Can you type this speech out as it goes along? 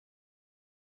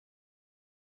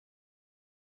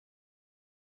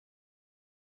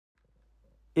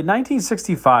In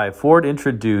 1965, Ford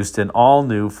introduced an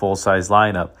all-new full-size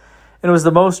lineup, and it was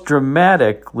the most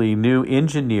dramatically new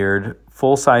engineered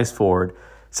full-size Ford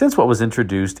since what was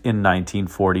introduced in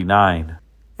 1949.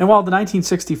 And while the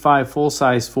 1965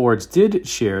 full-size Fords did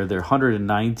share their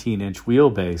 119-inch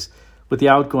wheelbase with the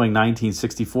outgoing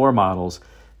 1964 models,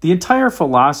 the entire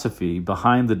philosophy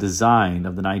behind the design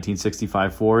of the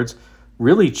 1965 Fords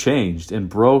really changed and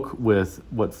broke with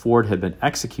what Ford had been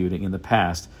executing in the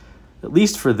past, at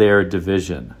least for their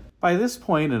division. By this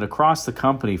point and across the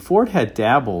company, Ford had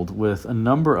dabbled with a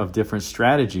number of different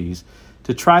strategies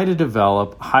to try to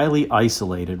develop highly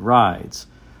isolated rides.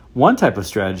 One type of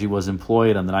strategy was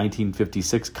employed on the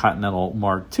 1956 Continental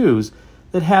Mark IIs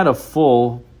that had a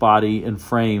full body and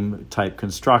frame type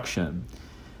construction.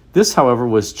 This, however,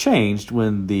 was changed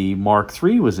when the Mark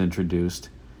III was introduced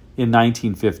in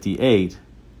 1958.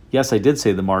 Yes, I did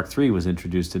say the Mark III was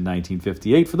introduced in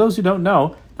 1958. For those who don't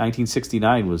know,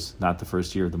 1969 was not the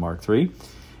first year of the Mark III.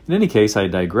 In any case, I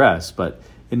digress, but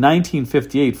in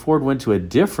 1958, Ford went to a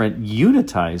different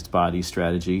unitized body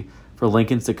strategy for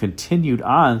Lincolns that continued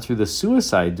on through the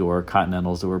suicide door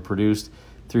Continentals that were produced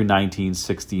through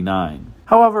 1969.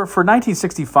 However, for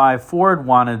 1965, Ford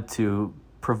wanted to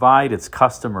provide its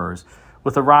customers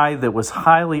with a ride that was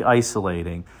highly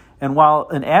isolating. And while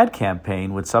an ad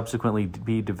campaign would subsequently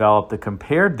be developed that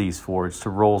compared these Fords to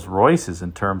Rolls-Royces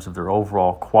in terms of their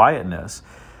overall quietness,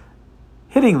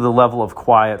 hitting the level of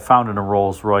quiet found in a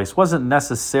Rolls-Royce wasn't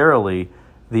necessarily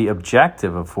the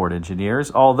objective of Ford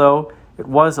engineers, although it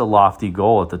was a lofty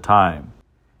goal at the time.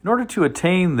 In order to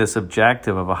attain this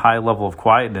objective of a high level of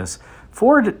quietness,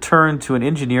 Ford turned to an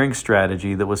engineering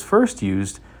strategy that was first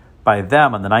used by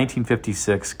them on the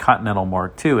 1956 Continental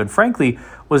Mark II, and frankly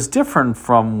was different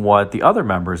from what the other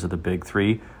members of the Big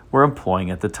Three were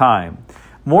employing at the time.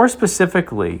 More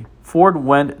specifically, Ford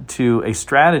went to a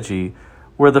strategy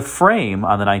where the frame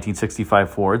on the 1965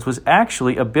 Fords was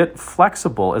actually a bit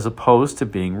flexible as opposed to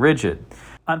being rigid.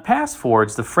 On past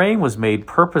Fords, the frame was made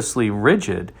purposely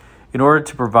rigid in order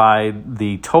to provide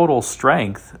the total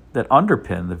strength that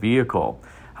underpinned the vehicle.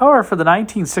 However, for the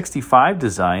 1965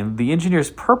 design, the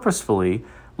engineers purposefully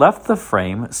left the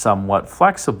frame somewhat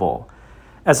flexible.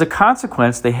 As a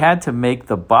consequence, they had to make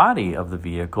the body of the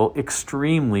vehicle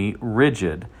extremely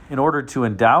rigid in order to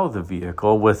endow the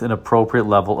vehicle with an appropriate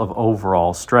level of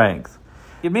overall strength.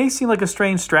 It may seem like a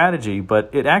strange strategy,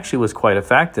 but it actually was quite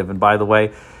effective. And by the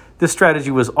way, this strategy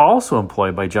was also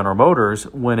employed by General Motors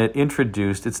when it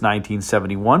introduced its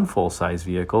 1971 full-size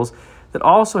vehicles that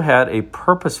also had a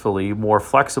purposefully more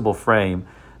flexible frame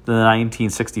than the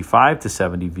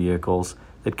 1965-70 vehicles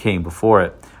that came before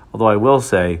it. Although I will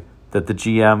say that the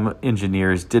GM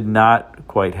engineers did not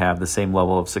quite have the same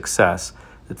level of success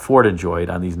that Ford enjoyed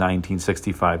on these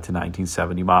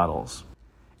 1965-1970 models.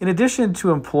 In addition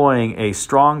to employing a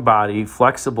strong body,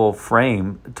 flexible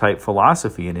frame type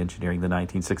philosophy in engineering the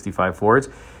 1965 Fords,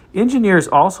 engineers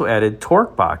also added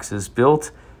torque boxes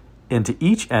built into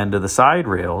each end of the side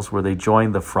rails where they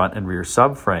joined the front and rear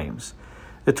subframes.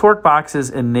 The torque boxes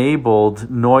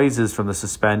enabled noises from the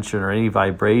suspension or any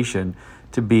vibration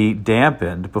to be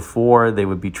dampened before they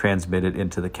would be transmitted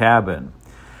into the cabin.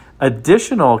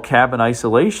 Additional cabin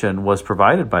isolation was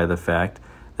provided by the fact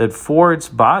that Ford's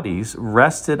bodies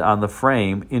rested on the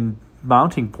frame in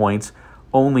mounting points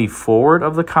only forward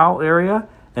of the cowl area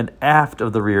and aft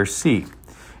of the rear seat.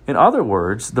 In other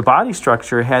words, the body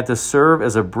structure had to serve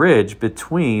as a bridge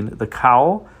between the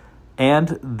cowl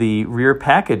and the rear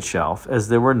package shelf, as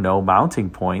there were no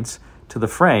mounting points to the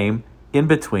frame in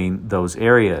between those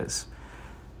areas.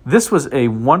 This was a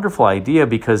wonderful idea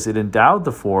because it endowed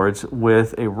the Fords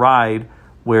with a ride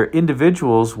where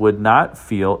individuals would not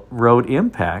feel road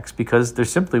impacts because there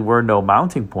simply were no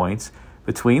mounting points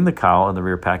between the cowl and the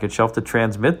rear package shelf to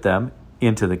transmit them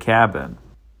into the cabin.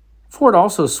 Ford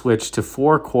also switched to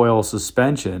 4-coil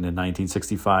suspension in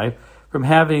 1965 from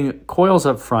having coils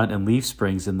up front and leaf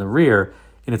springs in the rear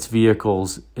in its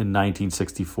vehicles in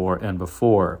 1964 and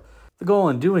before. The goal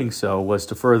in doing so was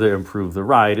to further improve the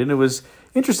ride, and it was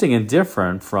interesting and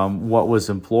different from what was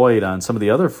employed on some of the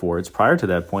other Fords prior to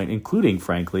that point, including,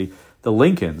 frankly, the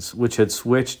Lincolns, which had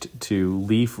switched to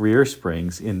leaf rear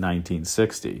springs in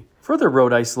 1960. Further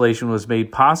road isolation was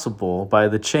made possible by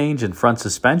the change in front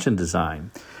suspension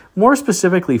design. More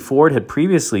specifically, Ford had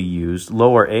previously used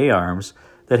lower A-arms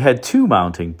that had 2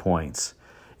 mounting points.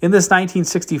 In this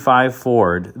 1965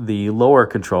 Ford, the lower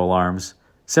control arms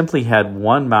simply had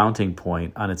 1 mounting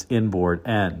point on its inboard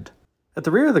end. At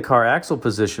the rear of the car, axle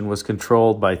position was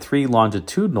controlled by 3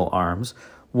 longitudinal arms,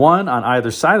 1 on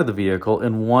either side of the vehicle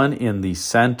and 1 in the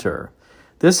center.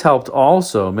 This helped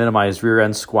also minimize rear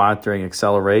end squat during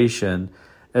acceleration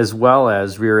as well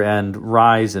as rear end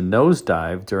rise and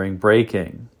nosedive during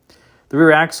braking. The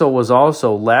rear axle was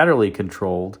also laterally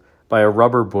controlled by a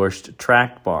rubber-bushed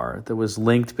track bar that was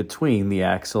linked between the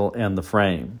axle and the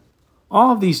frame.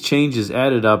 All of these changes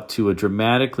added up to a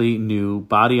dramatically new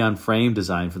body-on-frame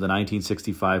design for the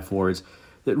 1965 Fords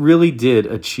that really did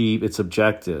achieve its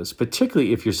objectives.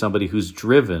 Particularly if you're somebody who's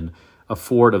driven a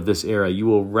Ford of this era, you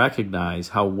will recognize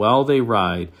how well they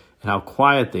ride and how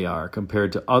quiet they are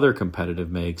compared to other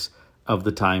competitive makes of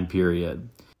the time period.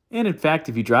 And in fact,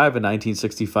 if you drive a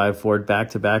 1965 Ford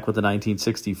back-to-back with a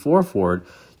 1964 Ford,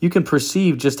 you can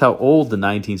perceive just how old the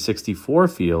 1964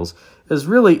 feels, as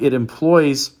really it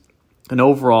employs an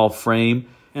overall frame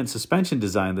and suspension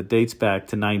design that dates back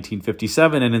to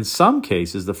 1957, and in some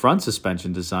cases, the front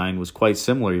suspension design was quite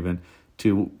similar even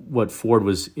to what Ford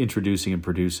was introducing and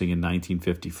producing in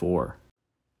 1954.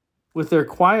 With their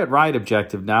quiet ride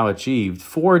objective now achieved,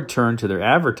 Ford turned to their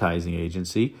advertising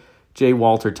agency, J.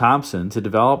 Walter Thompson, to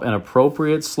develop an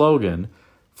appropriate slogan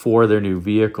for their new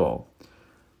vehicle.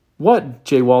 What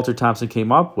J. Walter Thompson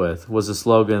came up with was a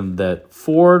slogan that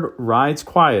Ford rides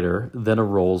quieter than a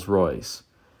Rolls-Royce.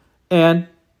 And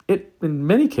it, in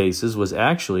many cases, was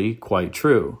actually quite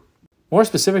true. More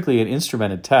specifically, in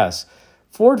instrumented tests,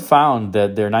 Ford found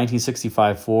that their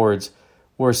 1965 Fords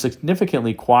were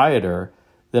significantly quieter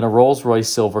than a Rolls-Royce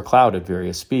Silver Cloud at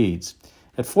various speeds.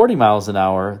 At 40 miles an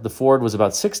hour, the Ford was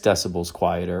about 6 decibels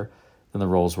quieter than the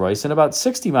Rolls-Royce, and about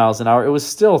 60 miles an hour, it was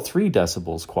still 3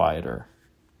 decibels quieter.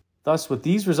 Thus, with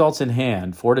these results in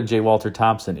hand, Ford and J. Walter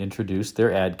Thompson introduced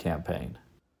their ad campaign.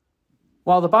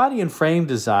 While the body and frame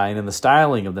design and the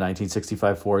styling of the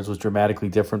 1965 Fords was dramatically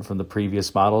different from the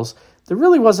previous models, there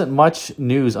really wasn't much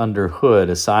news under hood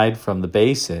aside from the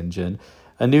base engine,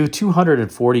 a new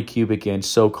 240 cubic inch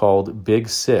so-called Big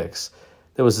Six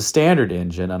that was a standard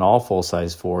engine on all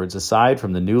full-size Fords aside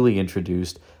from the newly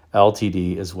introduced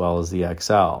LTD as well as the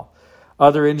XL.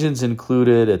 Other engines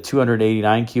included a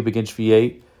 289 cubic inch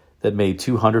V8 that made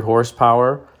 200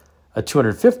 horsepower, a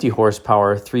 250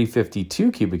 horsepower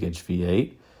 352 cubic inch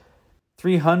V8,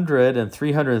 300 and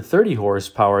 330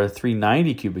 horsepower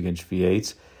 390 cubic inch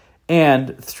V8s,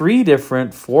 and 3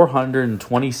 different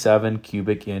 427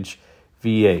 cubic inch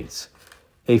V8s,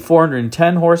 a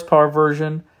 410 horsepower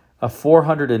version, a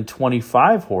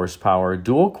 425 horsepower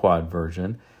dual quad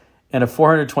version, and a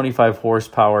 425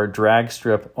 horsepower drag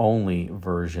strip only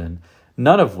version,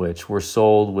 none of which were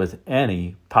sold with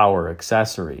any power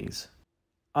accessories.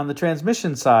 On the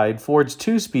transmission side, Ford's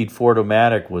 2-speed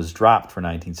Ford-O-Matic was dropped for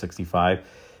 1965,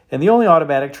 and the only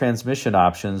automatic transmission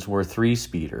options were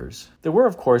 3-speeders. There were,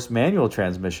 of course, manual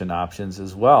transmission options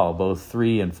as well, both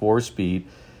 3 and 4-speed,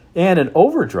 and an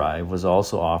overdrive was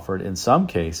also offered in some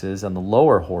cases on the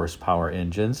lower horsepower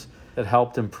engines that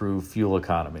helped improve fuel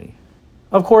economy.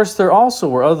 Of course, there also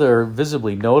were other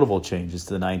visibly notable changes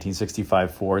to the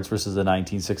 1965 Fords versus the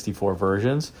 1964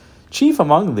 versions. Chief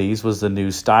among these was the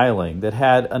new styling that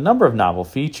had a number of novel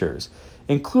features,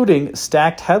 including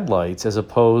stacked headlights as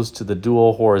opposed to the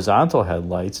dual horizontal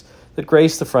headlights that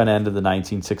graced the front end of the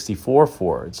 1964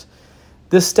 Fords.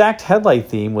 This stacked headlight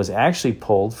theme was actually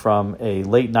pulled from a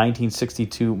late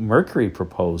 1962 Mercury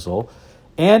proposal,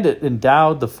 and it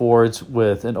endowed the Fords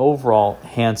with an overall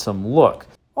handsome look,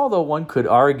 although one could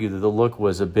argue that the look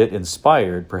was a bit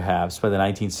inspired, perhaps, by the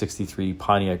 1963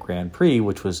 Pontiac Grand Prix,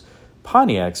 which was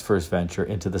Pontiac's first venture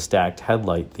into the stacked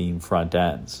headlight theme front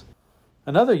ends.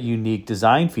 Another unique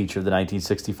design feature of the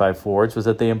 1965 Fords was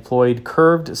that they employed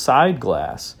curved side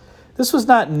glass. This was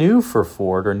not new for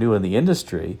Ford or new in the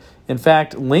industry. In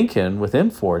fact, Lincoln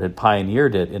within Ford had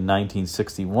pioneered it in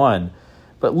 1961,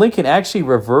 but Lincoln actually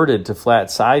reverted to flat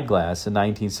side glass in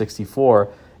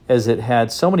 1964 as it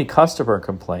had so many customer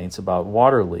complaints about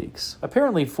water leaks.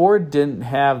 Apparently, Ford didn't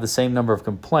have the same number of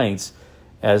complaints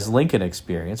as Lincoln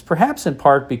experienced, perhaps in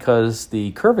part because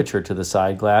the curvature to the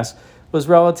side glass was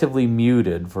relatively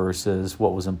muted versus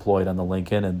what was employed on the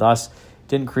Lincoln, and thus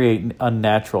didn't create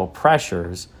unnatural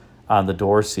pressures on the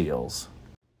door seals.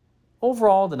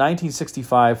 Overall, the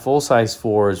 1965 full-size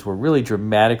Fords were really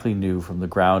dramatically new from the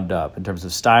ground up in terms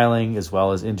of styling as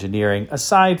well as engineering,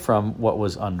 aside from what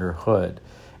was under hood.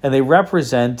 And they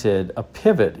represented a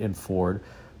pivot in Ford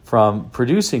from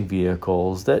producing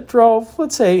vehicles that drove,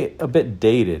 let's say, a bit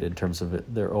dated in terms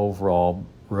of their overall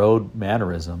road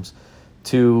mannerisms,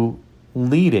 to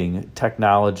leading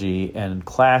technology and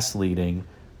class-leading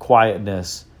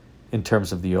quietness in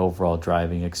terms of the overall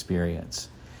driving experience.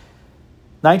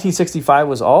 1965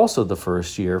 was also the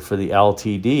first year for the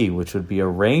LTD, which would be a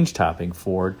range-topping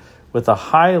Ford with a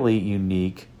highly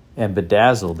unique and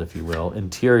bedazzled, if you will,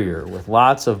 interior with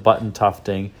lots of button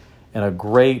tufting and a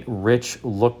great, rich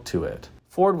look to it.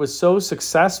 Ford was so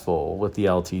successful with the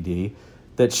LTD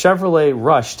that Chevrolet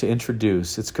rushed to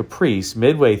introduce its Caprice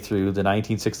midway through the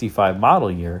 1965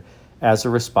 model year as a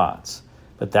response.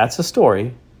 But that's a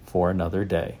story for another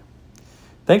day.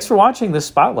 Thanks for watching this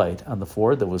spotlight on the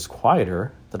Ford that was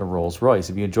quieter than a Rolls-Royce.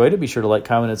 If you enjoyed it, be sure to like,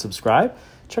 comment, and subscribe.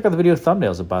 Check out the video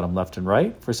thumbnails at bottom left and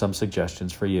right for some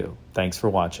suggestions for you. Thanks for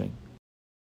watching.